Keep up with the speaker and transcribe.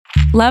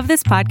Love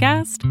this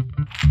podcast?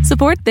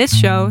 Support this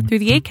show through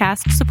the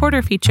Acast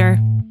supporter feature.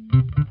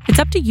 It's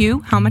up to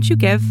you how much you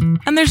give,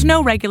 and there's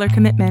no regular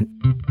commitment.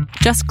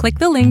 Just click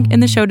the link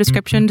in the show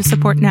description to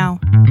support now.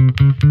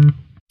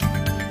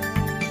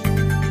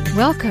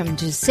 Welcome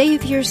to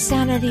Save Your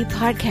Sanity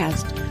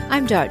podcast.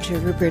 I'm Dr.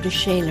 Roberta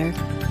Shaler.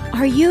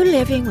 Are you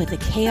living with the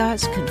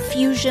chaos,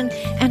 confusion,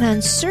 and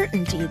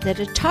uncertainty that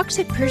a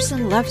toxic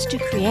person loves to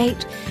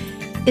create?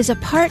 Is a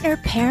partner,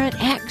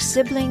 parent, ex,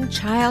 sibling,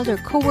 child, or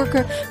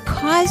coworker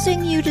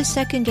causing you to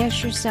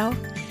second-guess yourself?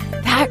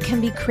 That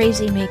can be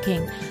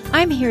crazy-making.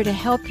 I'm here to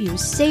help you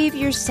save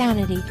your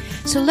sanity.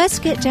 So let's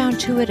get down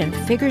to it and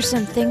figure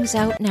some things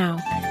out now.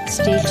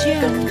 Stay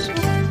tuned.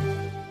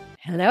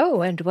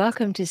 Hello, and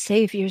welcome to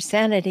Save Your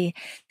Sanity,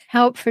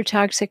 Help for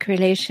Toxic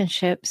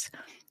Relationships.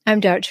 I'm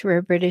Dr.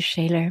 Roberta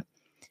Shaler.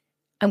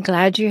 I'm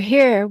glad you're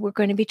here. We're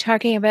going to be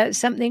talking about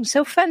something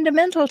so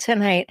fundamental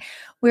tonight.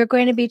 We're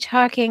going to be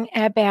talking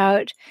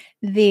about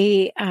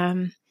the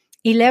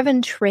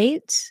 11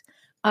 traits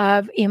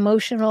of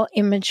emotional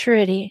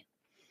immaturity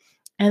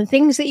and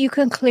things that you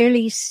can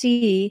clearly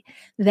see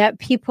that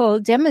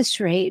people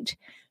demonstrate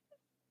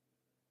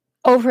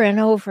over and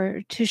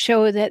over to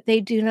show that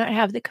they do not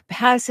have the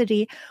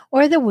capacity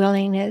or the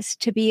willingness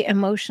to be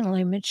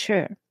emotionally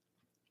mature.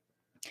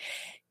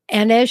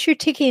 And as you're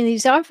ticking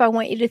these off, I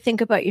want you to think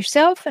about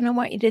yourself, and I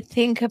want you to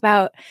think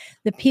about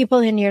the people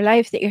in your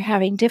life that you're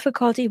having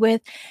difficulty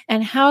with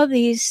and how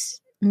these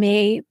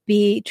may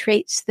be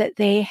traits that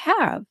they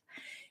have.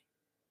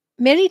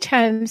 Many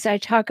times I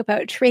talk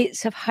about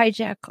traits of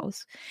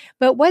hijackals,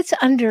 but what's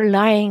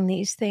underlying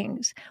these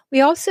things?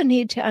 We also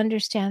need to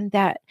understand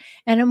that.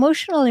 And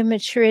emotional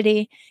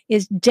immaturity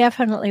is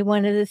definitely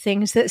one of the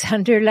things that's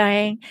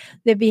underlying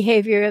the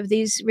behavior of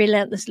these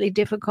relentlessly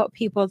difficult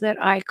people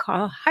that I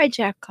call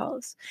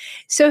hijackals.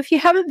 So if you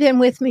haven't been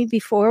with me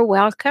before,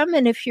 welcome.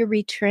 And if you're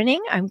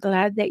returning, I'm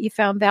glad that you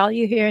found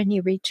value here and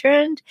you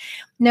returned.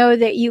 Know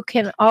that you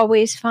can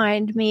always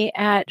find me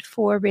at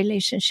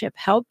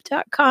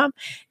forrelationshiphelp.com,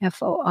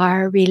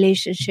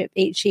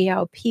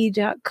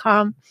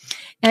 forrelationshiphelp.com.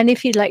 And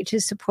if you'd like to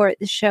support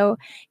the show,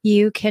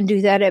 you can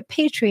do that at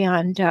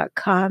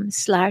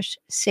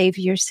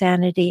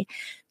patreon.com/saveyoursanity,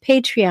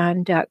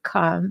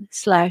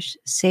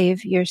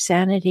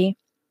 patreon.com/saveyoursanity.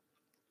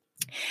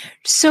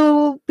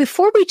 So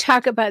before we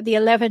talk about the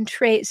 11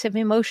 traits of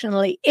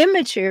emotionally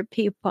immature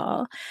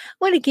people, I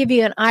want to give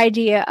you an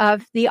idea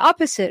of the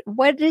opposite.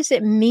 What does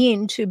it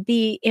mean to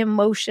be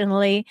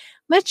emotionally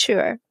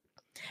mature?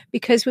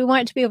 Because we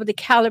want to be able to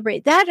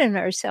calibrate that in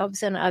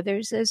ourselves and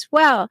others as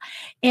well.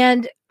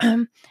 And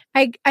I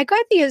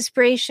got the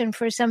inspiration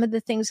for some of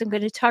the things I'm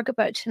going to talk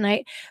about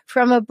tonight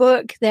from a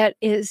book that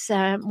is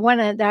one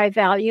that I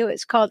value.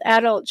 It's called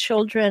Adult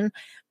Children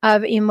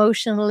of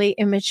Emotionally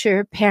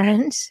Immature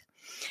Parents.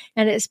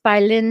 And it's by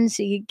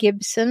Lindsay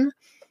Gibson.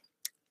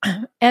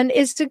 And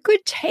it's a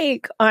good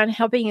take on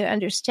helping you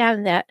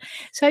understand that.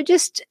 So I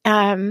just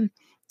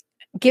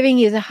giving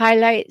you the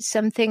highlights,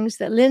 some things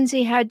that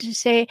Lindsay had to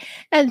say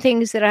and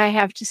things that I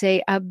have to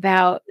say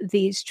about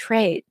these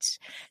traits.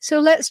 So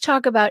let's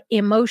talk about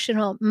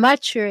emotional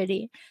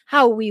maturity,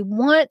 how we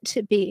want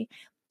to be.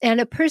 And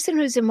a person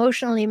who's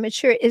emotionally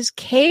mature is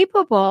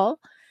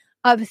capable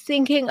of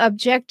thinking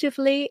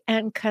objectively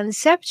and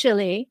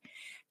conceptually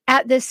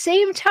at the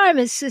same time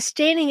as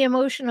sustaining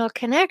emotional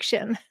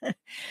connection.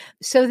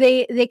 So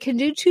they can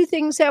do two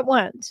things at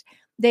once.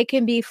 They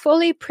can be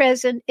fully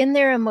present in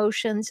their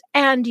emotions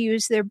and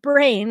use their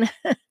brain.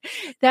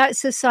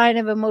 That's a sign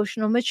of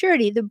emotional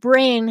maturity. The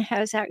brain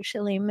has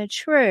actually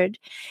matured.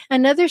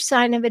 Another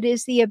sign of it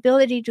is the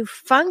ability to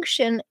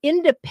function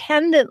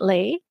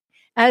independently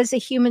as a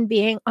human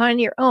being on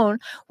your own,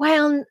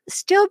 while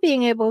still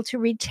being able to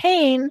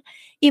retain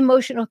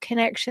emotional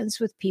connections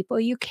with people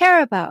you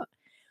care about.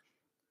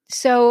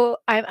 So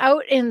I'm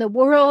out in the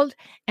world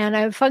and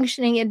I'm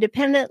functioning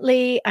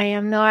independently. I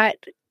am not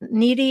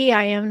needy.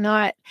 I am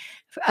not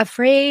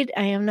afraid.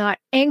 I am not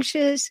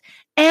anxious.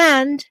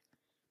 And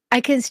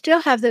I can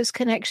still have those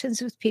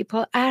connections with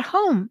people at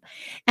home.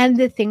 And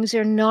the things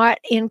are not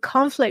in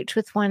conflict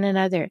with one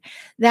another.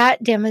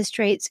 That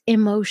demonstrates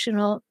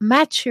emotional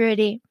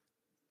maturity.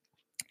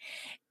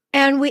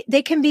 And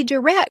they can be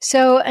direct.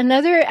 So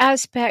another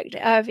aspect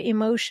of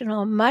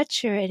emotional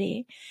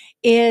maturity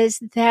is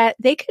that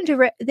they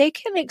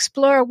can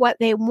explore what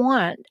they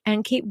want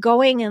and keep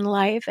going in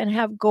life and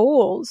have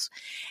goals,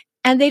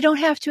 and they don't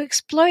have to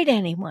exploit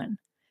anyone.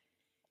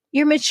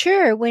 You're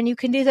mature when you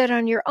can do that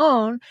on your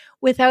own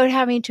without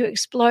having to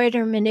exploit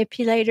or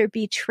manipulate or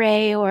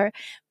betray or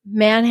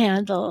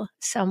manhandle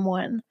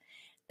someone.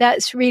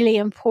 That's really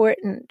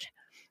important.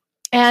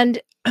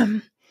 And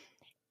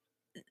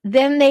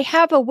then they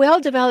have a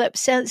well-developed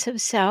sense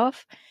of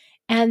self,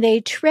 and they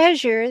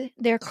treasure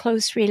their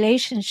close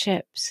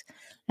relationships.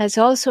 That's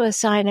also a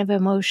sign of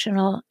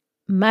emotional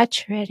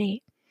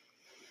maturity.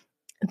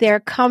 They're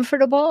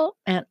comfortable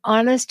and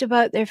honest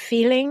about their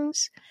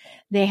feelings.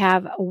 They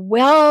have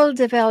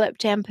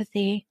well-developed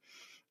empathy,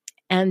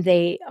 and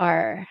they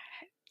are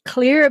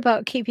clear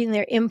about keeping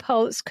their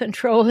impulse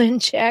control in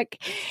check.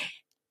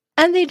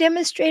 and they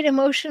demonstrate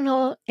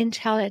emotional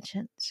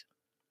intelligence.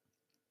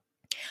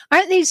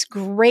 Aren't these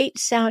great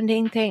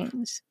sounding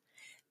things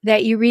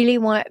that you really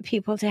want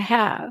people to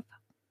have?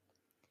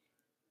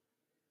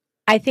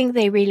 I think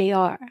they really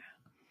are.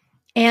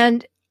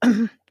 And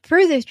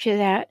further to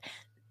that,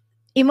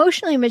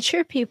 emotionally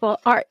mature people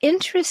are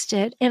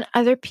interested in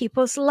other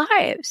people's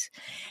lives,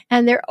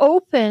 and they're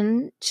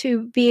open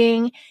to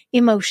being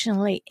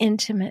emotionally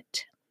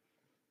intimate.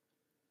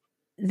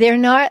 They're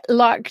not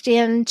locked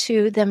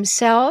into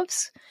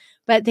themselves,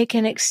 but they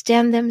can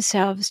extend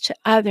themselves to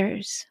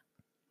others.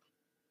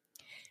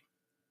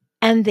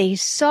 And they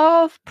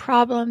solve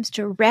problems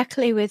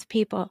directly with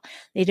people.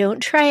 They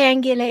don't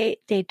triangulate.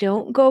 They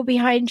don't go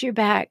behind your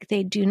back.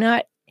 They do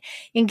not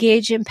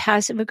engage in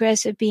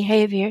passive-aggressive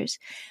behaviors,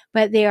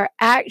 but they are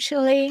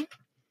actually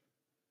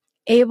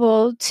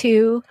able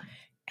to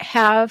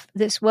have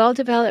this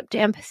well-developed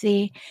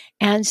empathy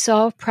and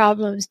solve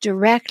problems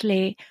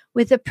directly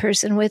with the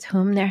person with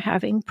whom they're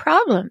having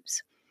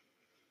problems.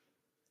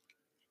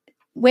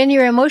 When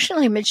you're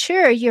emotionally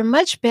mature, you're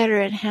much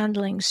better at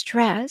handling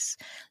stress.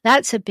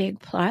 That's a big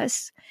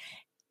plus.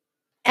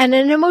 And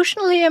an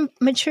emotionally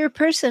mature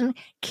person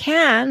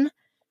can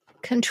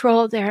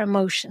control their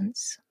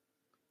emotions.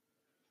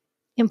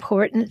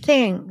 Important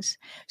things.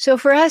 So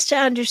for us to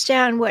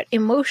understand what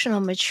emotional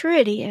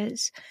maturity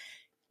is,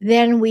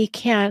 then we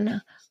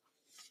can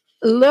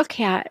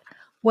look at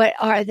what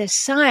are the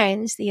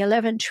signs, the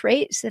 11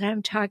 traits that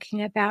I'm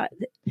talking about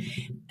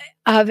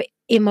of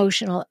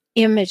emotional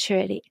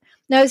immaturity.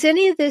 Now, is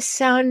any of this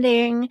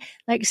sounding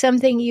like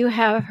something you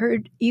have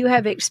heard, you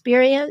have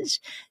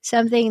experienced,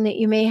 something that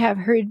you may have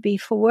heard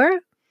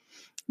before?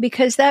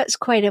 Because that's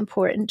quite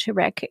important to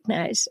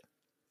recognize.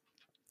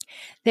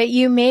 That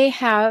you may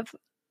have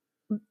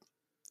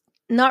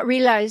not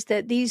realized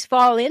that these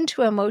fall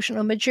into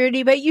emotional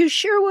maturity, but you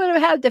sure would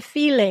have had the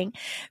feeling,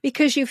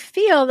 because you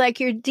feel like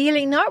you're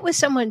dealing not with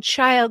someone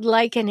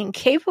childlike and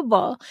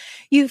incapable.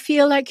 You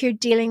feel like you're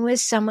dealing with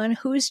someone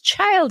who's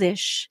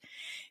childish,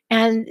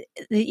 and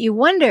that you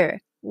wonder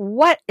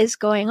what is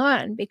going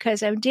on,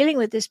 because I'm dealing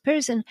with this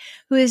person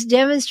who is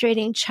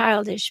demonstrating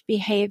childish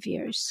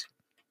behaviors.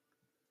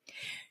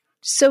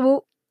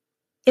 So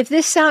if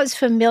this sounds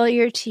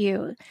familiar to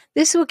you,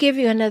 this will give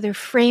you another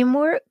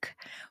framework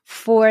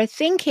for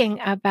thinking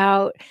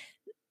about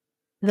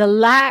the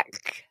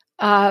lack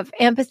of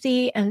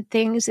empathy and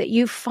things that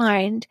you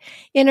find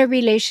in a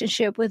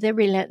relationship with a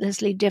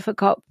relentlessly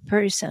difficult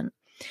person.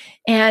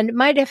 And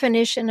my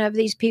definition of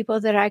these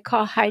people that I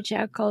call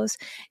hijackals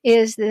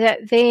is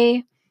that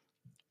they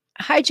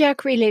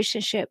hijack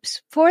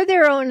relationships for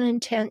their own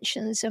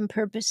intentions and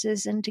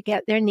purposes and to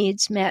get their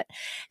needs met,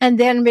 and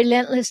then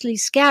relentlessly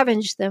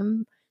scavenge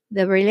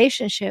the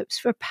relationships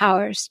for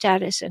power,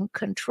 status, and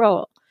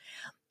control.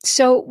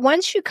 So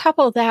once you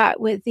couple that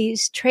with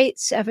these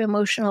traits of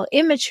emotional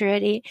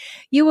immaturity,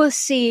 you will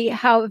see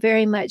how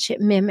very much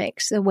it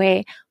mimics the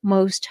way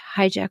most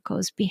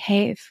hijackals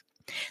behave.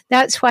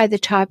 That's why the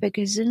topic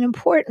is an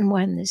important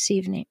one this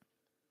evening.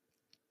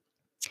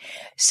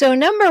 So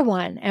number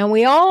one, and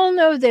we all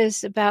know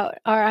this about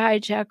our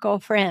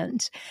hijackal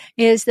friends,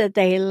 is that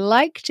they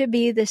like to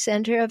be the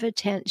center of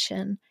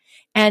attention.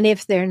 And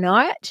if they're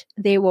not,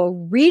 they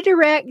will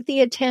redirect the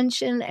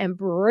attention and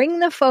bring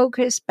the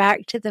focus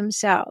back to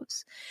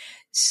themselves.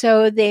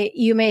 So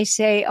you may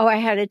say, oh, I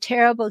had a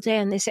terrible day.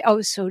 And they say,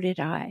 oh, so did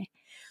I.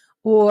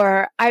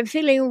 Or I'm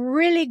feeling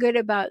really good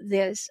about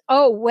this.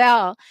 Oh,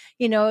 well,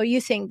 you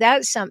think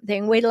that's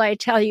something. Wait till I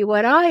tell you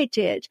what I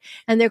did.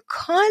 And they're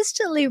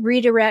constantly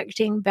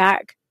redirecting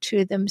back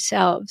to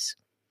themselves.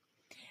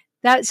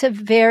 That's a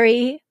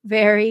very,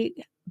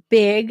 very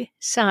big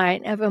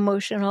sign of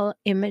emotional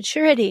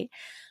immaturity.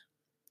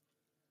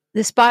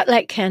 The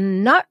spotlight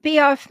cannot be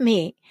off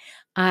me.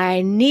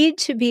 I need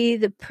to be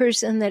the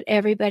person that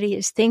everybody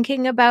is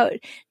thinking about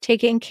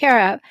taking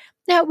care of.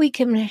 Now we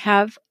can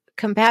have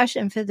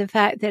compassion for the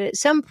fact that at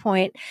some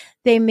point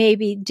they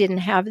maybe didn't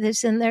have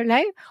this in their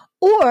life,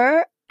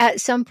 or at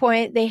some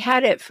point they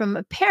had it from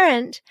a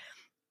parent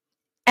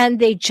and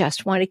they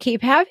just want to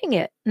keep having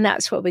it. And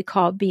that's what we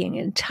call being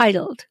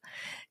entitled.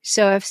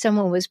 So if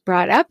someone was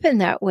brought up in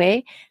that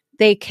way,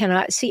 they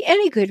cannot see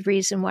any good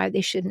reason why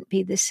they shouldn't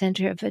be the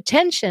center of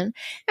attention,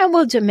 and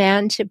will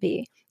demand to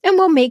be, and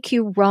will make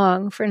you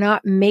wrong for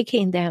not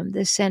making them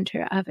the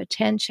center of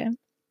attention.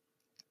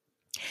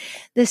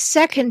 The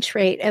second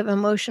trait of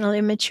emotional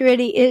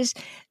immaturity is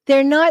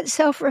they're not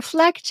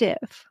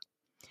self-reflective.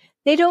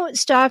 They don't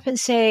stop and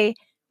say,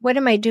 what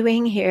am I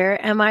doing here?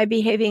 Am I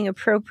behaving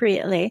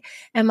appropriately?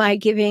 Am I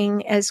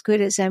giving as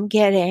good as I'm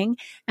getting?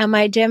 Am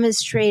I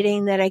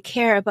demonstrating that I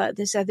care about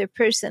this other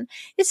person?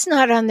 It's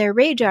not on their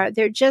radar.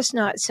 They're just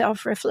not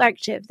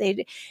self-reflective.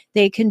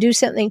 They can do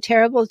something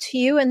terrible to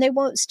you and they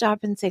won't stop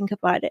and think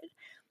about it.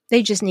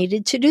 They just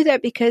needed to do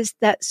that because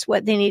that's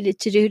what they needed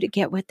to do to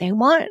get what they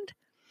want.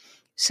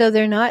 So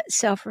they're not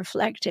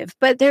self-reflective,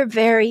 but they're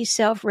very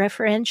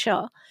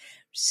self-referential.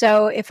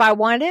 So if I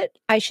want it,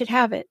 I should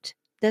have it.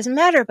 Doesn't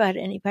matter about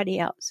anybody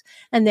else.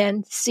 And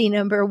then C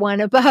number 1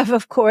 above,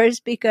 of course,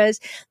 because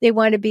they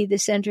want to be the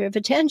center of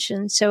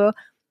attention. So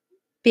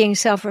being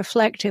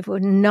self-reflective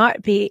would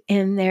not be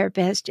in their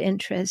best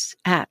interests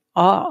at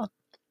all.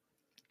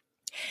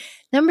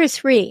 Number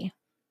 3,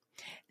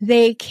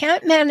 they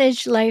can't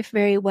manage life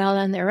very well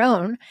on their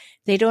own.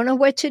 They don't know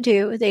what to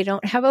do. They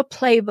don't have a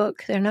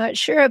playbook. They're not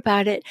sure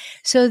about it.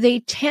 So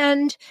they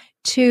tend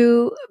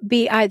to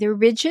be either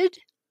rigid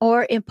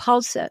or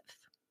impulsive.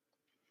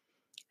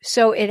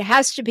 So it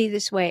has to be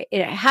this way.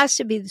 It has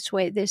to be this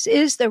way. This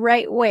is the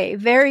right way.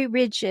 Very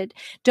rigid.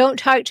 Don't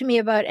talk to me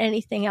about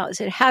anything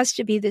else. It has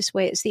to be this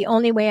way. It's the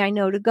only way I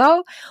know to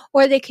go.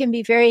 Or they can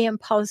be very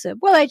impulsive.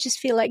 Well, I just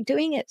feel like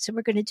doing it, so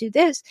we're going to do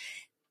this.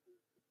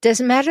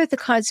 Doesn't matter the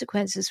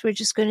consequences. We're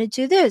just going to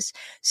do this.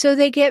 So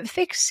they get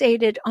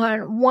fixated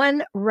on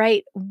one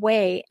right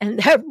way, and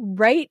that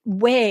right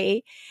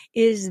way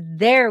is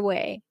their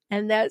way.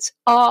 And that's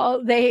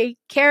all they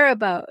care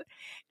about.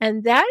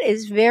 And that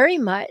is very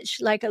much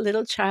like a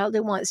little child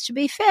who wants to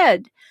be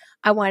fed.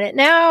 I want it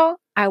now.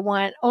 I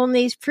want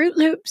only Fruit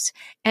Loops,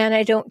 and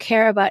I don't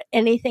care about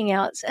anything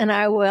else. And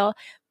I will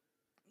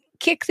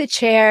kick the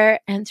chair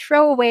and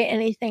throw away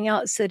anything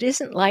else that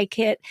isn't like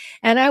it.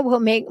 And I will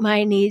make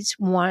my needs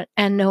want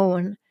and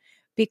known,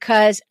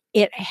 because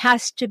it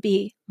has to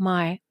be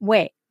my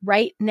way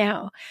right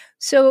now.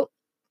 So,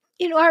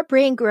 our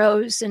brain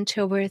grows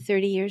until we're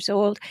 30 years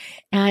old,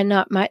 and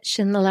not much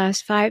in the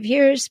last 5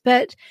 years,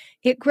 but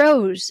it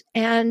grows.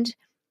 And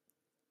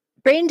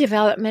brain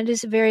development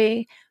is a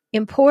very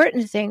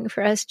important thing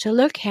for us to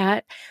look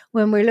at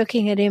when we're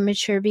looking at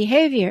immature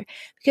behavior,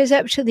 because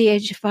up to the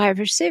age of 5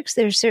 or 6,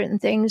 there are certain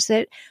things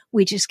that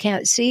we just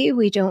can't see,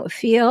 we don't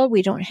feel,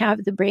 we don't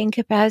have the brain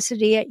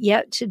capacity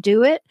yet to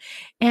do it.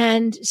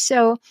 And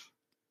so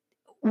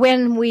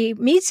when we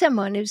meet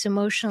someone who's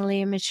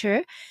emotionally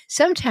immature,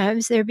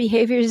 sometimes their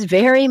behavior is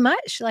very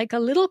much like a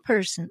little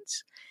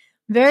person's,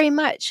 very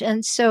much.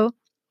 And so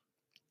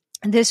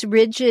this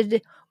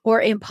rigid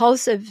or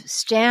impulsive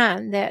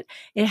stand that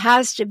it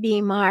has to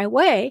be my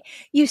way,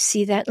 you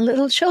see that in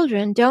little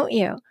children, don't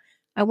you?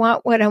 I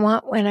want what I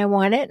want when I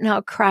want it, and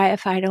I'll cry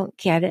if I don't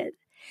get it.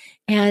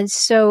 And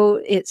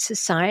so it's a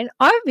sign,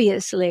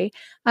 obviously,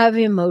 of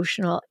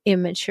emotional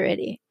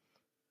immaturity.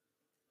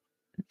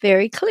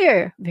 Very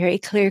clear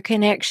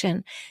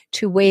connection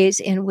to ways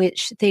in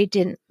which they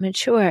didn't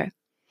mature.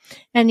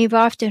 And you've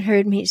often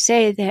heard me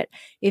say that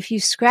if you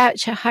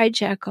scratch a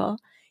hijackal,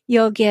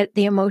 you'll get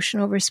the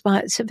emotional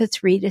response of a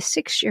 3 to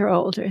 6 year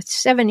old or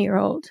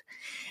 7-year-old,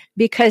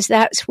 because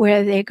that's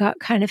where they got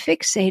kind of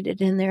fixated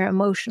in their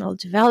emotional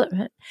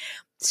development.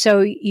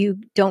 So you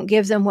don't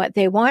give them what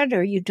they want,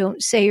 or you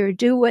don't say or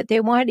do what they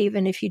want,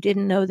 even if you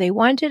didn't know they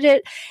wanted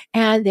it,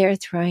 and they're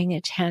throwing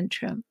a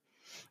tantrum.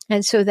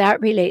 And so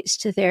that relates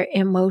to their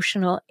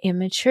emotional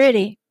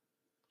immaturity.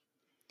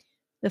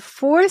 The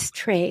 4th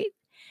trait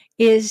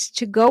is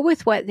to go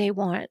with what they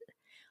want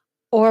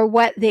or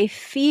what they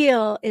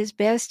feel is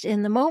best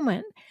in the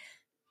moment.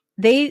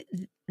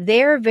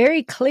 They're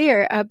very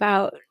clear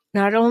about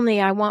not only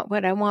I want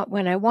what I want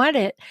when I want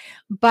it,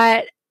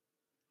 but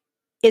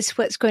it's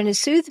what's going to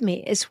soothe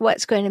me. It's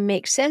what's going to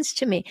make sense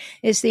to me.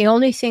 It's the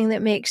only thing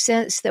that makes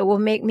sense that will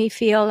make me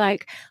feel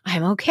like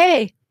I'm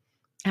okay.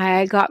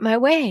 I got my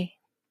way.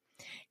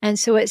 And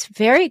so it's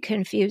very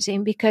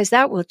confusing, because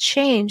that will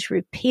change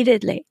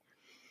repeatedly.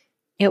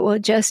 It will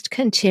just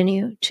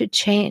continue to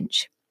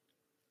change.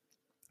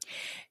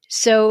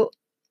 So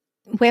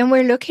when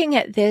we're looking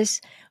at this,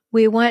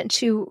 we want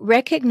to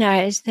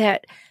recognize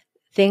that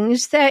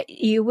things that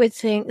you would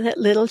think that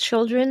little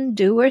children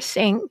do or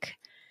think,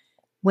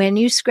 when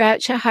you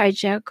scratch a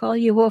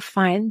hijackal, you will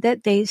find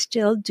that they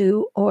still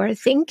do or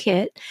think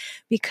it,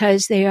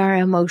 because they are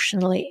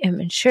emotionally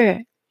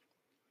immature.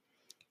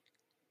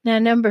 Now,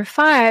 number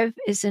 5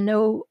 is a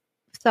no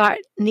thought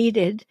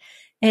needed,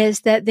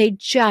 is that they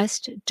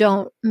just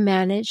don't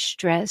manage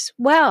stress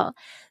well.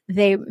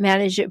 They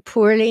manage it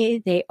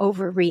poorly. They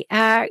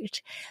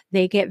overreact.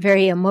 They get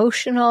very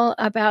emotional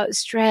about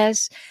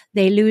stress.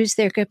 They lose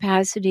their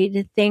capacity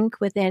to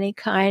think with any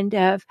kind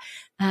of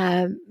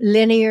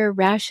linear,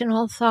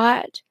 rational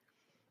thought.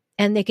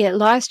 And they get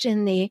lost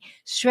in the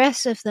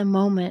stress of the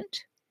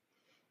moment.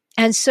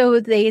 And so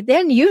they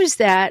then use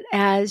that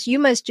as, you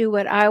must do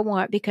what I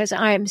want because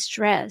I'm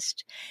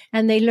stressed.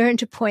 And they learn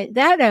to point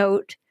that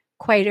out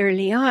quite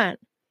early on.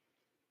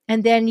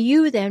 And then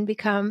you then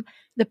become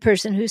the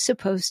person who's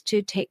supposed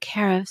to take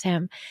care of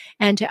them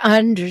and to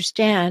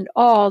understand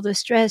all the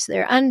stress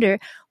they're under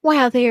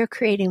while they are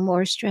creating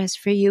more stress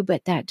for you,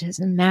 but that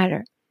doesn't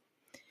matter.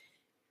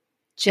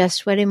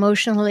 Just what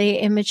emotionally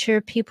immature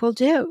people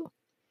do.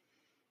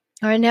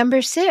 Or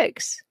number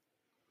 6,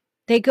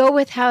 they go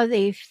with how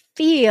they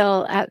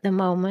feel at the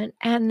moment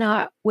and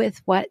not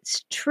with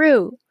what's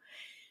true.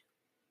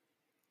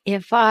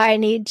 If I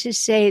need to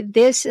say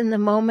this in the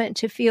moment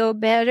to feel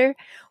better,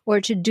 or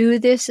to do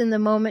this in the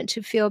moment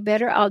to feel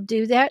better, I'll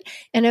do that.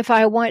 And if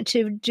I want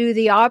to do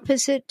the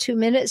opposite 2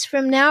 minutes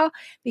from now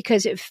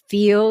because it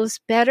feels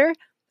better,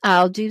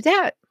 I'll do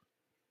that.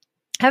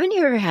 Haven't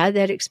you ever had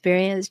that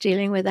experience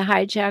dealing with a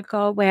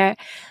hijackal where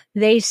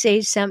they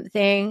say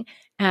something,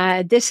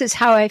 this is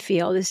how I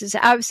feel, this is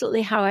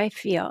absolutely how I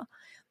feel.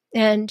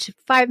 And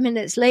 5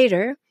 minutes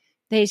later,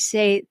 they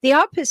say the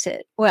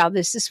opposite. Well,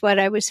 this is what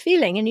I was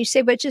feeling. And you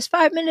say, but just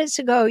 5 minutes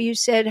ago, you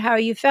said how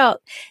you felt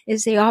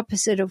is the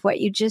opposite of what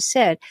you just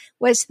said.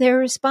 What's their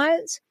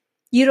response?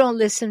 You don't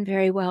listen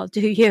very well,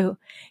 do you?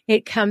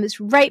 It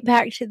comes right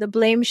back to the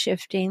blame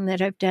shifting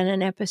that I've done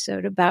an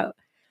episode about.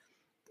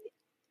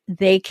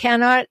 They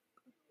cannot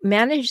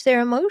manage their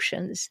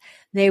emotions.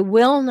 They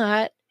will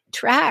not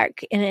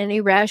track in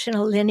any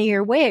rational,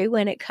 linear way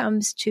when it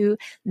comes to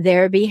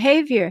their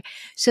behavior.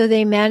 So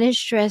they manage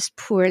stress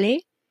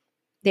poorly.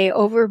 They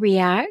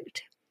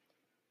overreact.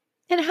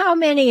 And how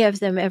many of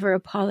them ever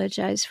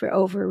apologize for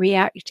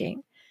overreacting?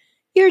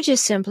 You're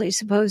just simply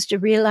supposed to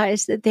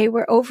realize that they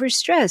were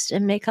overstressed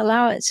and make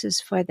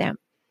allowances for them.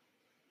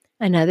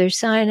 Another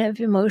sign of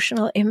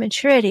emotional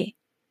immaturity.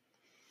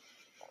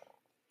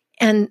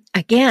 And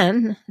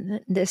again,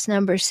 this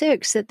number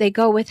 6, that they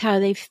go with how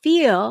they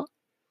feel,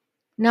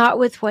 not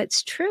with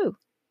what's true.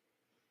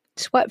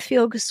 It's what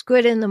feels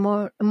good in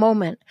the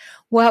moment,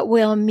 what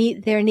will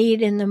meet their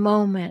need in the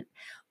moment,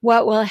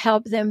 what will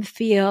help them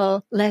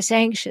feel less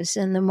anxious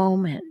in the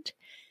moment.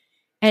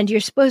 And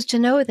you're supposed to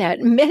know that.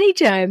 Many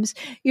times,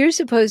 you're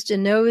supposed to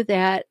know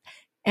that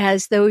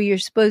as though you're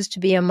supposed to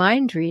be a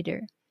mind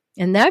reader.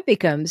 And that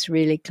becomes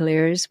really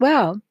clear as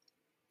well.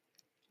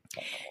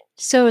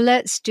 So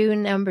let's do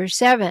number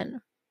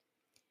 7.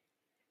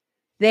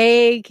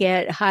 They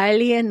get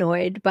highly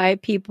annoyed by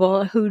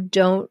people who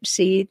don't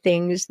see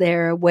things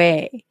their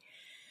way.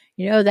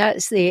 You know,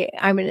 that's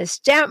I'm going to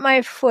stamp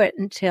my foot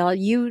until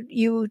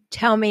you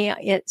tell me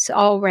it's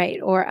all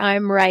right or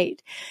I'm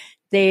right.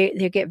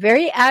 They get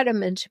very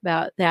adamant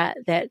about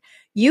that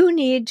you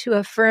need to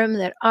affirm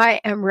that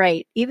I am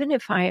right. Even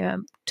if I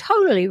am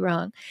totally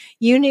wrong,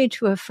 you need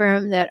to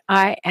affirm that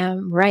I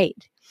am right.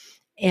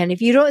 And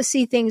if you don't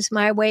see things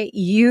my way,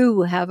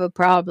 you have a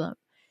problem.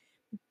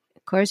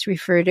 Of course,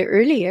 referred to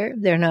earlier,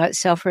 they're not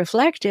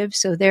self-reflective,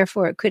 so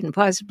therefore it couldn't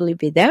possibly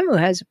be them who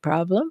has a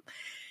problem.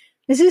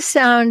 Is this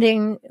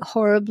sounding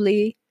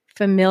horribly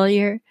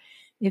familiar?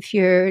 If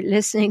you're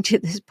listening to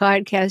this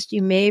podcast,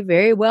 you may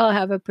very well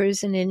have a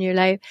person in your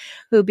life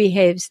who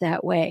behaves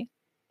that way.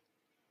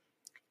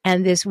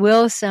 And this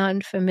will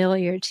sound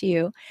familiar to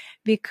you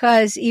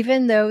because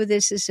even though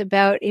this is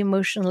about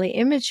emotionally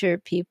immature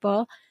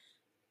people,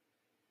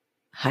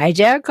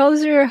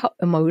 hijackals are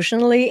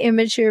emotionally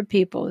immature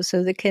people.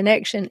 So the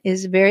connection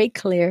is very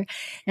clear.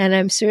 And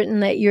I'm certain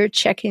that you're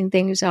checking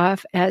things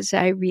off as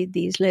I read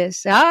these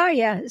lists. Ah,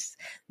 yes,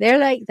 they're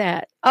like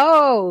that.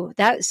 Oh,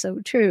 that's so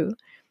true.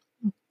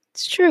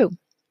 It's true.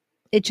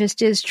 It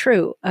just is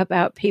true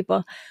about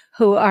people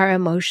who are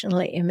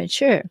emotionally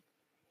immature.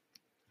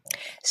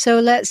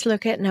 So let's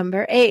look at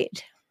number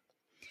 8.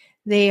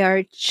 They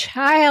are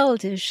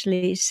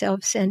childishly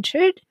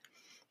self-centered,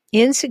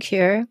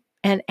 insecure,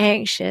 and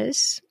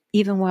anxious,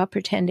 even while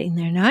pretending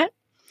they're not.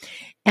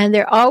 And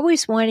they're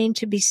always wanting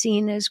to be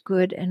seen as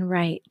good and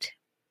right.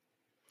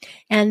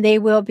 And they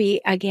will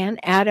be, again,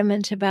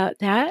 adamant about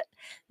that.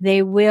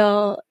 They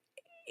will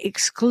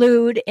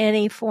exclude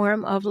any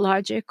form of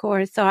logic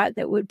or thought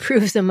that would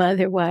prove them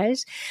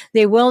otherwise.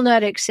 They will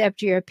not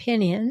accept your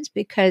opinions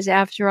because,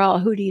 after all,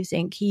 who do you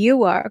think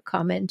you are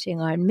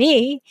commenting on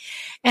me?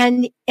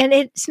 And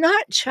it's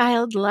not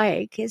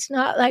childlike. It's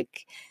not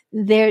like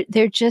they're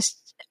just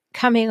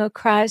coming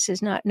across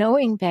as not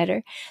knowing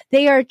better.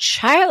 They are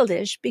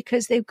childish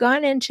because they've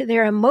gone into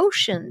their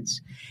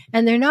emotions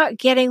and they're not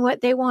getting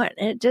what they want.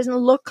 And it doesn't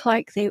look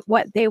like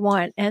what they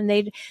want. And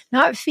they're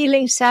not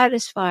feeling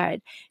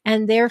satisfied.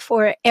 And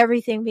therefore,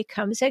 everything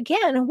becomes,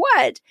 again,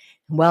 what?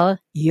 Well,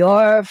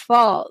 your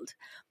fault.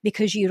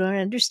 Because you don't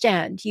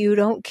understand. You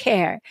don't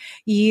care.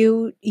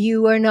 You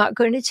are not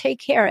going to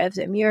take care of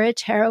them. You're a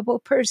terrible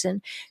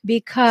person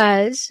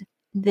because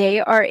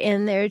they are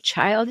in their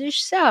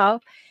childish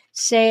self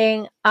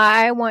saying,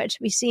 I want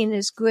to be seen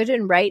as good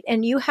and right,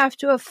 and you have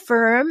to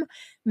affirm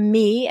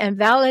me and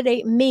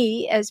validate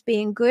me as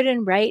being good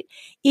and right,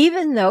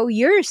 even though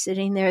you're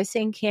sitting there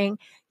thinking,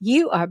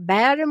 you are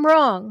bad and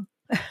wrong.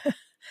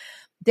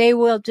 They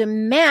will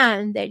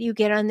demand that you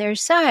get on their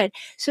side.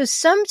 So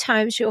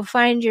sometimes you'll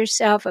find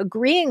yourself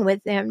agreeing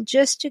with them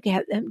just to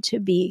get them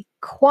to be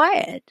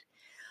quiet,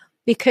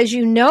 because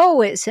you know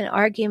it's an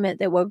argument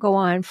that will go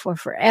on for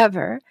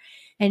forever.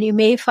 And you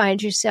may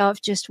find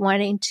yourself just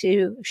wanting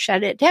to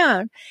shut it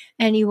down,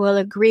 and you will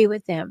agree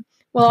with them.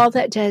 Well, all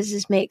that does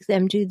is make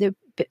them do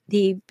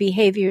the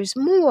behaviors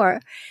more.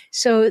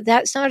 So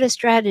that's not a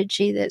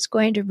strategy that's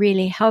going to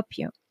really help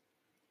you.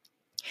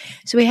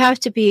 So we have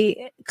to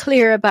be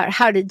clear about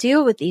how to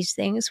deal with these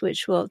things,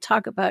 which we'll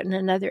talk about in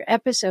another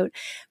episode.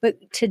 But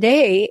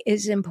today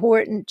is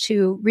important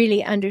to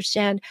really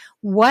understand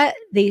what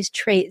these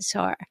traits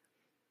are.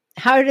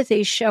 How do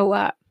they show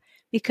up?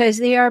 Because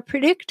they are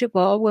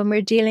predictable when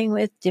we're dealing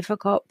with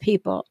difficult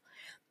people.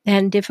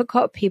 And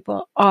difficult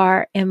people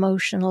are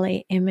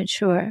emotionally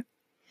immature.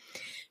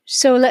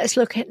 So let's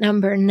look at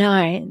number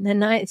 9, the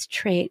 9th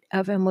trait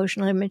of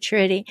emotional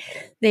immaturity.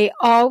 They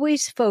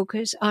always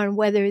focus on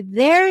whether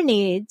their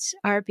needs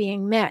are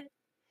being met.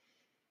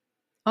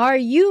 Are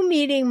you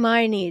meeting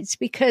my needs?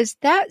 Because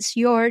that's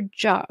your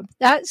job.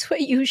 That's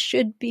what you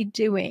should be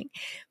doing.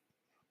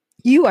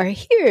 You are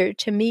here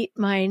to meet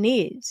my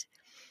needs.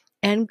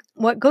 And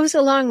what goes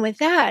along with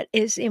that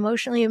is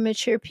emotionally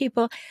immature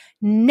people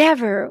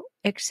never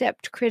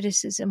accept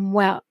criticism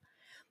well.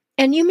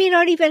 And you may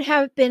not even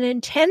have been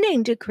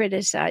intending to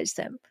criticize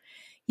them.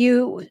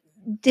 You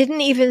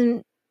didn't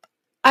even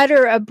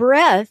utter a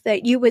breath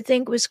that you would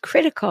think was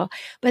critical,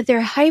 but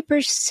they're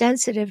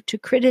hypersensitive to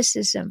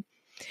criticism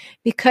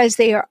because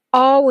they are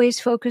always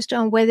focused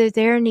on whether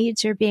their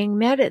needs are being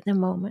met at the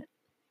moment.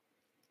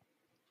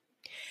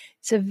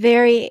 It's a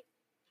very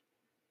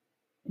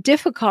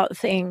difficult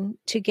thing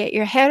to get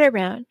your head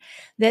around,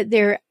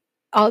 that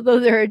although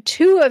there are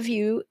 2 of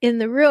you in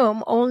the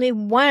room, only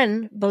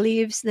one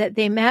believes that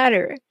they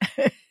matter.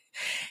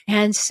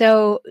 And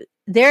so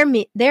their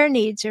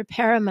needs are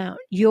paramount.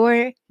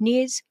 Your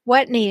needs,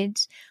 what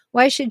needs?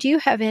 Why should you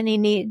have any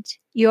needs?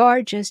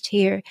 You're just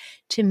here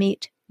to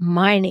meet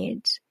my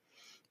needs.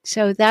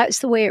 So that's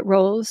the way it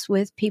rolls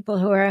with people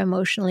who are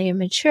emotionally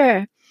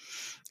immature.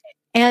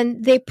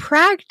 And they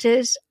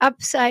practice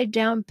upside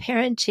down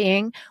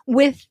parenting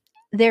with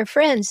their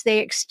friends. They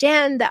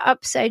extend the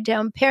upside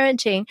down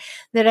parenting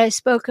that I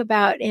spoke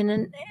about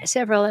in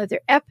several other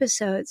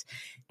episodes.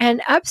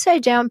 And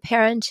upside down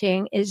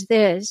parenting is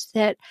this,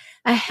 that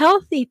a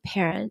healthy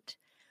parent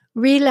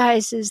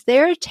realizes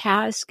their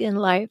task in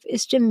life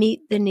is to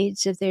meet the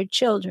needs of their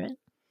children.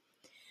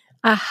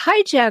 A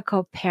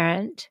hijackal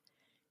parent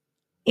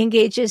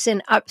engages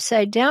in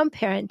upside down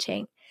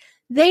parenting.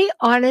 They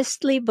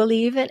honestly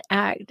believe and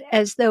act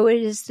as though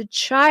it is the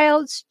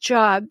child's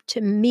job to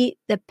meet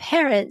the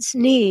parent's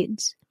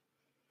needs.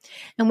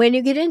 And when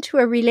you get into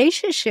a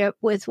relationship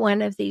with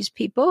one of these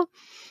people,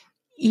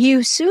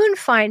 you soon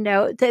find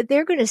out that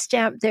they're going to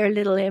stamp their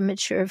little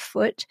immature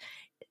foot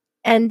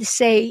and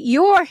say,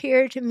 you're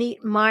here to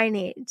meet my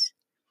needs.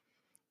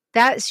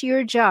 That's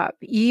your job.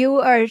 You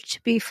are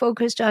to be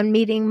focused on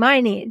meeting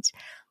my needs.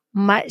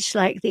 Much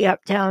like the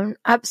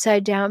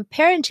upside down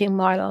parenting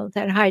model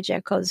that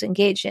hijackals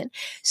engage in.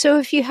 So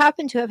if you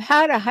happen to have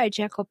had a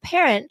hijackal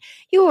parent,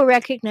 you will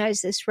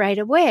recognize this right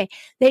away,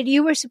 that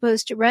you were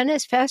supposed to run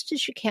as fast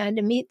as you can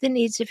to meet the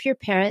needs of your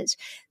parents.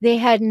 They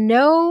had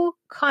no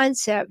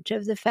concept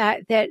of the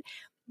fact that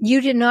you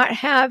did not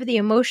have the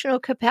emotional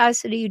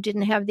capacity, you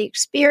didn't have the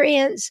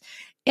experience,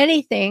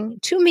 anything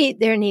to meet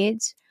their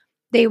needs.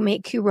 They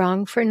make you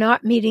wrong for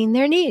not meeting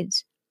their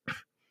needs.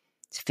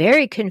 It's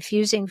very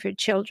confusing for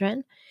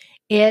children.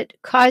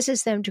 It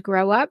causes them to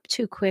grow up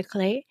too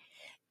quickly.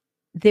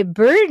 The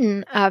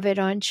burden of it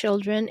on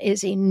children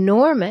is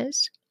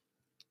enormous.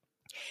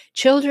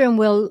 Children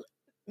will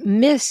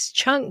miss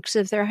chunks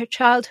of their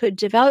childhood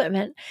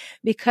development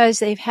because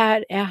they've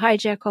had a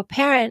hijackal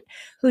parent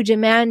who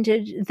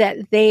demanded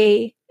that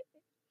the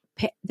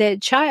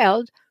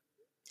child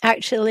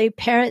actually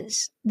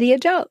parents the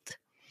adult.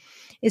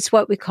 It's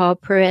what we call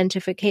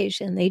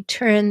parentification. They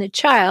turn the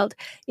child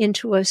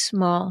into a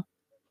small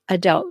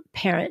adult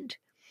parent.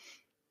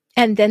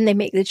 And then they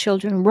make the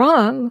children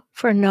wrong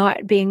for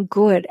not being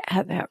good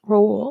at that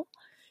role.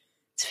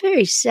 It's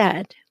very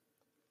sad.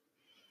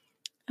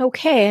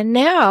 Okay, and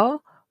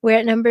now we're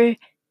at number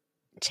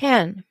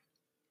 10.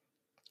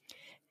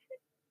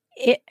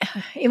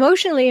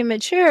 Emotionally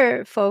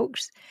immature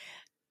folks,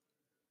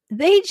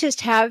 they just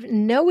have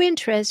no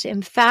interest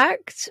in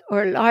facts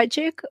or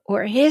logic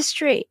or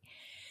history.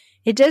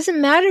 It doesn't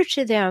matter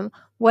to them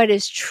what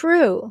is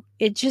true.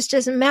 It just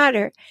doesn't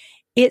matter.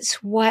 It's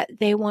what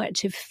they want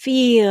to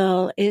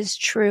feel is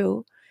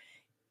true,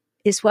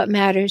 is what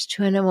matters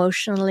to an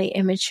emotionally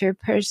immature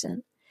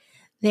person.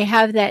 They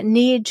have that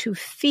need to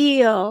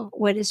feel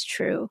what is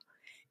true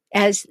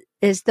as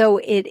though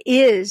it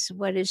is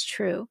what is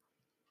true.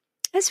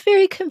 That's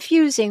very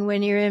confusing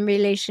when you're in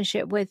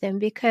relationship with them,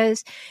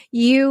 because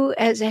you,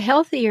 as a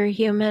healthier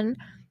human,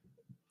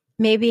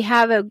 maybe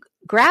have a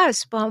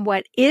grasp on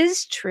what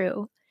is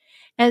true,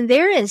 and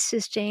they're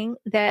insisting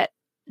that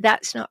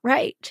that's not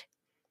right.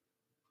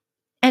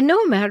 And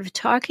no amount of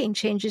talking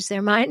changes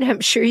their mind.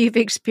 I'm sure you've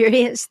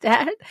experienced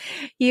that.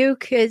 You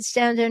could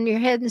stand on your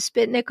head and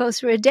spit nickels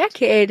for a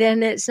decade,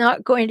 and it's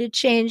not going to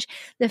change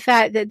the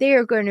fact that they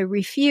are going to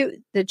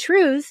refute the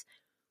truth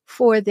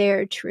for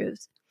their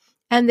truth.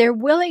 And they're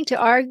willing to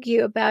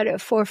argue about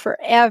it for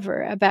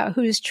forever, about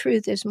whose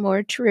truth is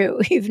more true.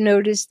 You've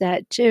noticed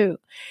that too.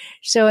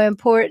 So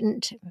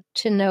important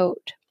to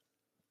note.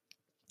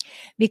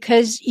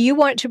 Because you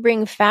want to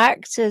bring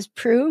facts as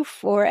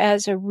proof or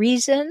as a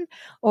reason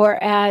or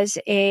as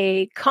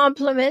a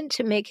complement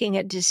to making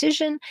a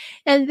decision,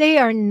 and they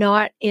are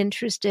not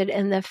interested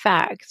in the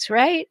facts,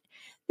 right?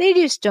 They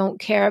just don't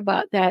care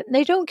about that.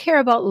 They don't care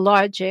about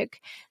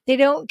logic. They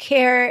don't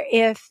care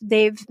if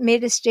they've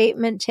made a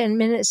statement 10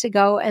 minutes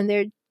ago and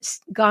they're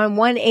gone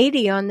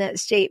 180 on that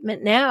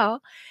statement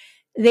now.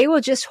 They will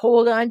just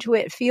hold on to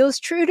it. Feels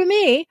true to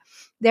me.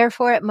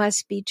 Therefore, it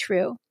must be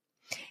true.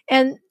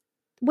 And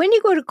when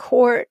you go to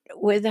court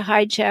with a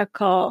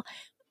hijackal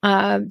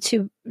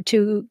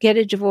to get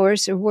a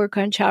divorce or work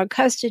on child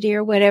custody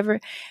or whatever,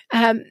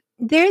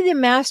 they're the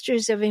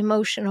masters of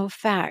emotional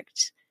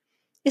facts.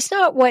 It's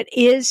not what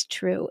is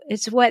true.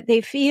 It's what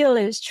they feel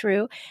is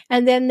true.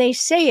 And then they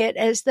say it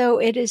as though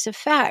it is a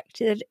fact,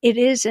 that it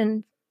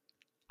isn't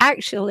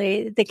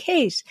actually the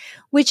case,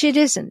 which it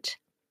isn't.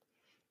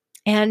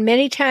 And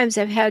many times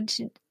I've had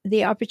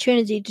the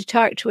opportunity to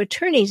talk to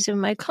attorneys of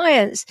my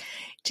clients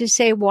to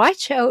say,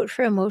 watch out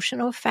for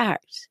emotional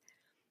facts.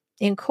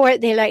 In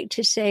court, they like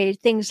to say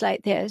things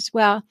like this.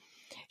 Well,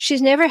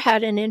 she's never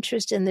had an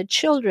interest in the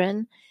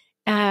children,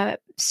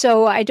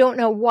 so I don't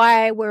know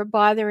why we're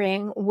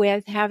bothering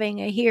with having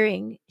a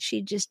hearing.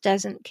 She just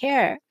doesn't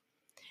care.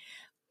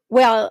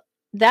 Well,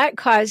 that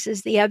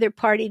causes the other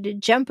party to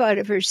jump out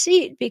of her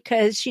seat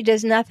because she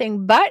does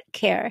nothing but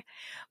care.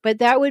 But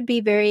that would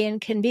be very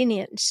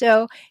inconvenient.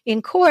 So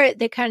in court,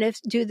 they kind of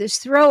do this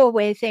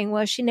throwaway thing.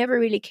 Well, she never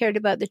really cared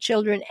about the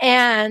children,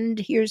 and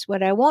here's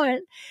what I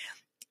want,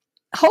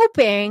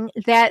 hoping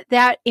that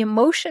that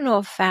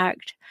emotional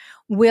fact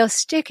will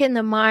stick in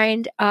the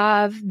mind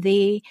of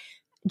the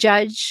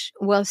judge,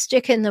 will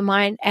stick in the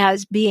mind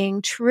as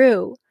being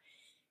true.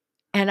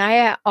 And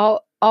I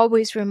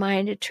always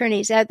remind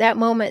attorneys at that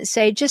moment,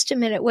 say, just a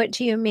minute, what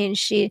do you mean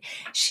she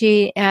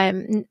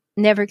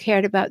never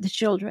cared about the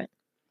children?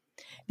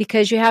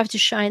 Because you have to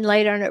shine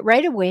light on it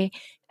right away,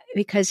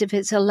 because if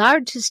it's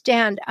allowed to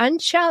stand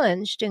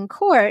unchallenged in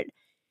court,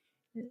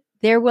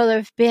 there will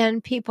have been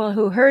people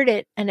who heard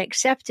it and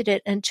accepted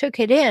it and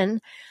took it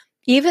in,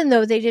 even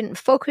though they didn't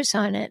focus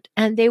on it,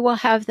 and they will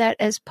have that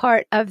as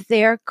part of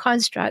their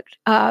construct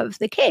of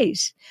the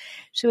case.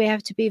 So we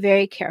have to be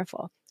very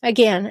careful.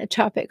 Again, a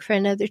topic for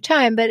another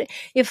time, but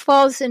it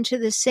falls into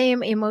the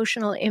same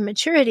emotional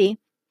immaturity,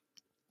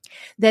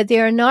 that they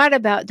are not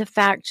about the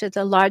facts or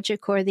the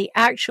logic or the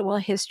actual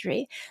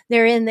history.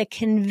 They're in the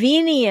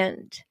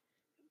convenient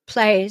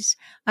place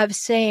of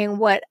saying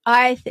what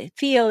I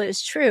feel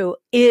is true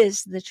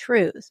is the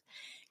truth,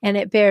 and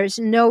it bears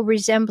no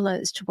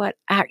resemblance to what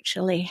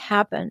actually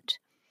happened.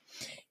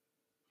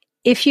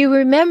 If you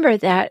remember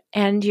that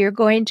and you're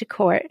going to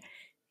court,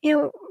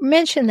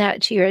 mention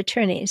that to your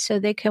attorney so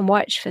they can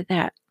watch for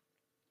that.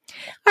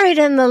 All right,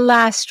 and the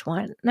last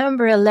one,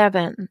 number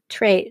 11,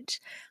 trait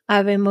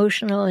of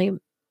emotional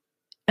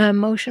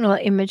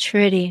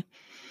immaturity.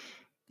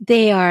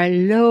 They are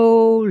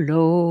low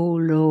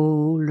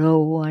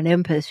on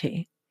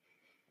empathy.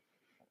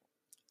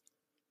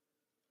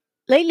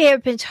 Lately,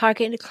 I've been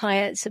talking to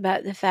clients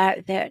about the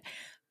fact that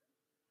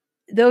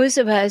those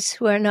of us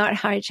who are not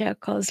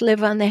hijackals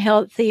live on the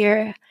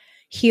healthier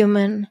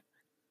human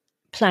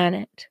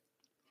planet.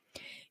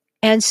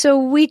 And so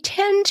we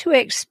tend to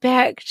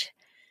expect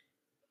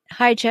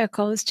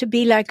hijackals to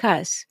be like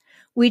us.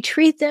 We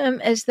treat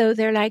them as though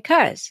they're like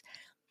us.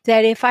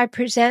 That if I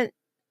present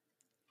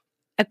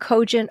a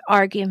cogent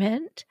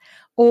argument,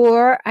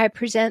 or I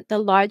present the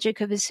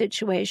logic of a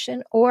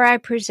situation, or I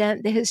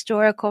present the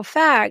historical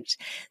facts,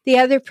 the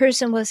other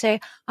person will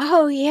say,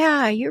 oh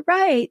yeah, you're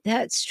right,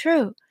 that's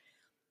true.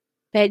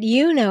 But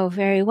you know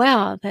very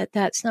well that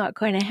that's not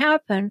going to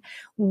happen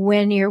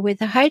when you're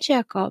with a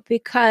hijackal,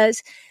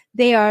 because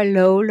they are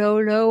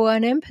low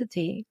on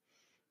empathy.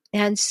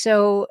 And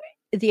so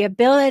the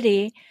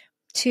ability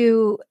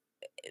to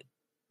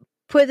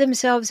put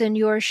themselves in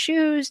your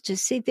shoes, to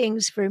see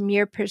things from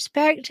your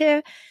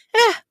perspective,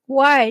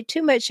 why?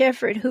 Too much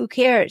effort, who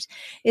cares?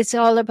 It's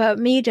all about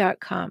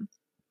me.com.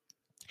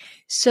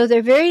 So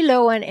they're very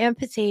low on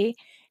empathy,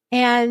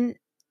 and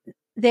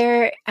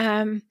their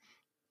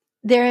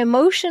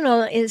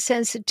emotional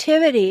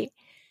insensitivity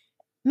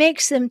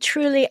makes them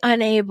truly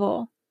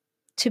unable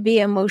to be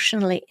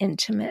emotionally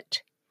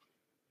intimate.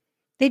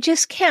 They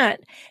just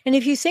can't. And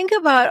if you think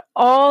about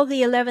all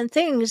the 11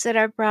 things that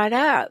I brought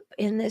up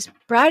in this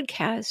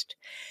broadcast,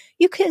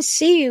 you can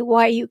see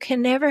why you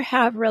can never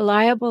have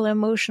reliable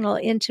emotional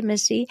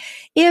intimacy,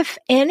 if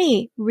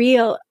any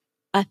real,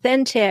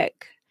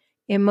 authentic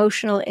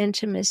emotional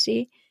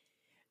intimacy,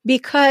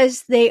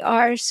 because they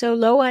are so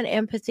low on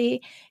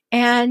empathy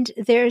and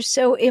they're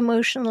so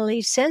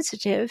emotionally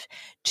sensitive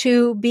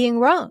to being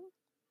wrong.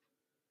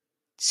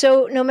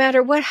 So no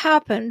matter what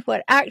happened,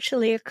 what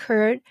actually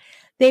occurred,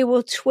 they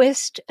will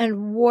twist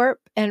and warp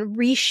and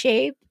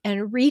reshape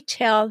and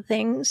retell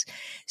things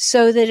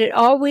so that it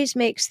always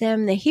makes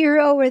them the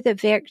hero or the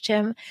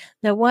victim,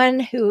 the one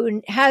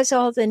who has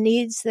all the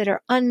needs that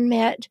are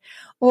unmet,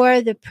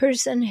 or the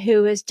person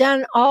who has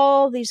done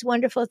all these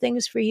wonderful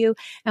things for you.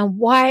 And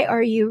why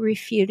are you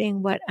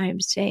refuting what I'm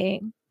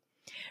saying?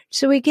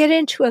 So we get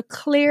into a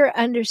clear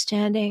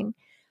understanding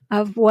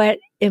of what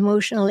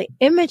emotional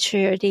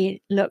immaturity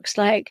looks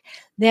like,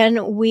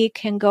 then we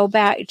can go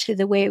back to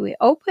the way we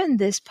opened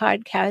this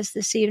podcast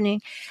this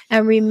evening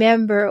and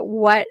remember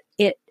what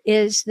it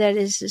is that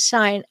is a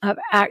sign of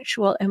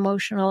actual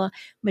emotional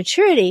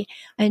maturity.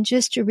 And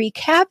just to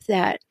recap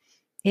that,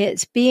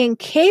 it's being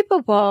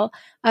capable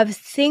of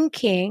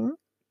thinking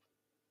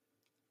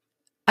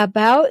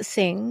about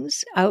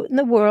things out in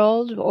the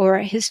world, or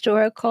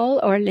historical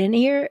or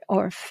linear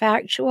or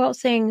factual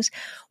things,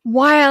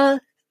 while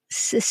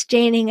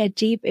sustaining a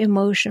deep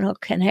emotional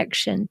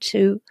connection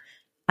to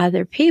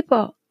other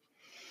people.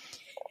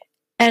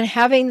 And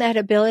having that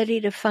ability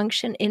to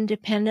function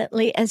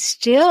independently and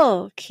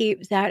still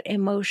keep that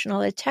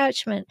emotional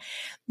attachment.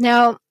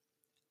 Now,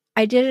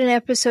 I did an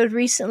episode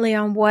recently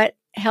on what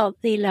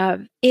healthy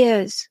love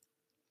is.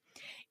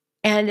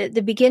 And at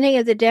the beginning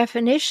of the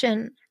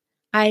definition,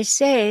 I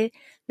say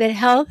that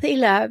healthy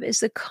love is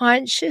the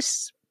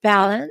conscious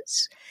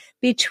balance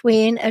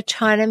between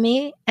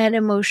autonomy and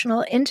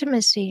emotional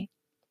intimacy.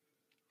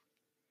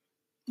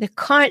 The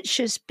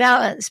conscious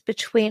balance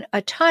between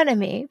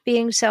autonomy,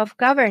 being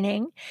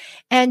self-governing,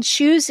 and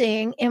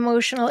choosing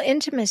emotional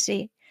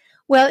intimacy.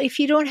 Well, if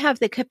you don't have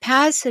the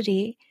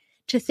capacity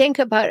to think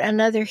about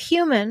another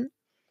human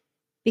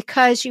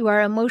because you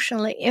are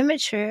emotionally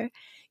immature,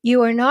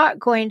 you are not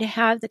going to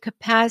have the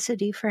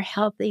capacity for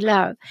healthy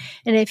love.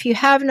 And if you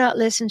have not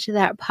listened to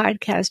that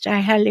podcast, I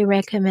highly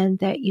recommend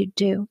that you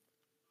do.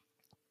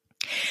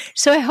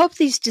 So I hope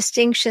these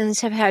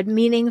distinctions have had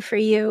meaning for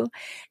you,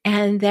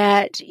 and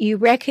that you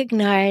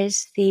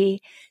recognize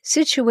the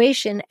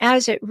situation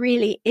as it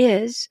really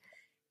is,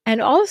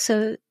 and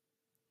also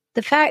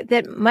the fact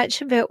that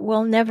much of it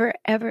will never,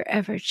 ever,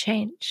 ever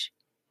change.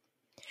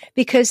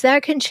 Because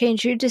that can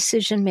change your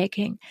decision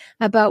making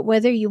about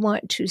whether you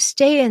want to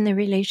stay in the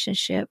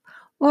relationship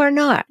or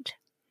not.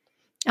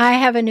 I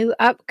have a new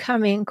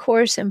upcoming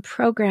course and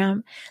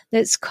program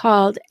that's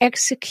called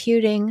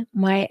Executing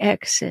My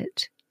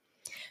Exit.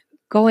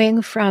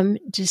 Going from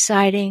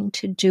deciding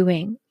to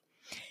doing.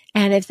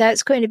 And if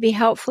that's going to be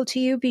helpful to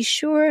you, be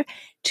sure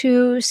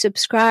to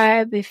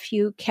subscribe if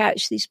you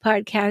catch these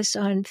podcasts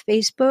on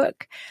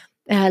Facebook.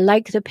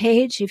 Like the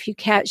page if you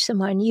catch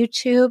them on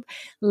YouTube.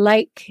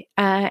 Like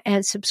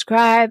and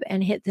subscribe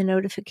and hit the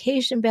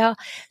notification bell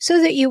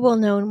so that you will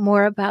know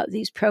more about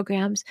these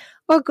programs,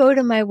 or go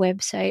to my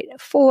website,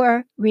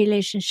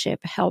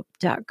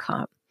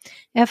 forrelationshiphelp.com.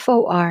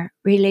 FOR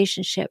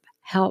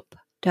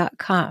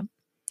relationshiphelp.com.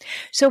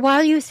 So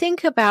while you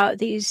think about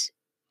these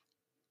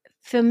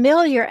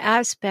familiar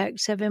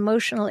aspects of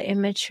emotional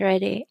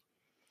immaturity,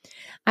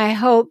 I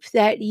hope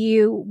that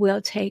you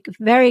will take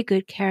very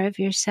good care of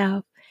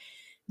yourself,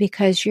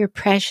 because you're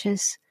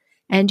precious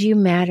and you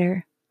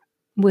matter.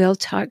 We'll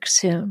talk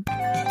soon.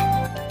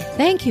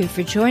 Thank you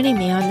for joining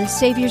me on the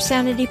Save Your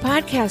Sanity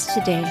podcast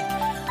today.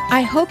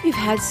 I hope you've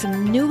had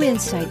some new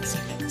insights,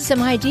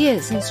 some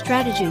ideas and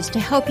strategies to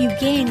help you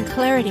gain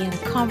clarity and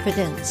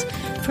confidence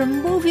for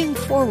moving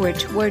forward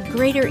toward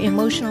greater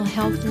emotional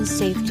health and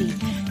safety.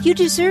 You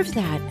deserve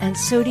that, and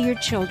so do your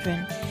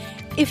children.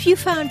 If you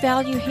found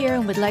value here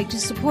and would like to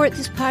support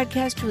this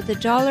podcast with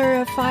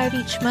 $1 or $5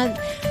 each month,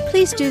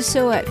 please do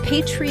so at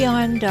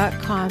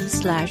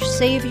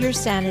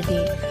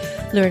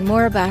patreon.com/saveyoursanity. Learn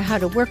more about how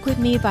to work with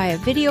me via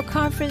video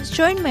conference,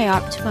 join my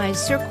optimized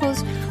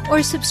circles,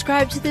 or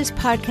subscribe to this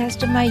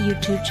podcast on my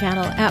YouTube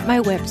channel at my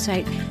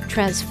website,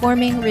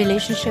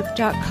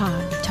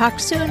 transformingrelationship.com. Talk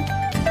soon.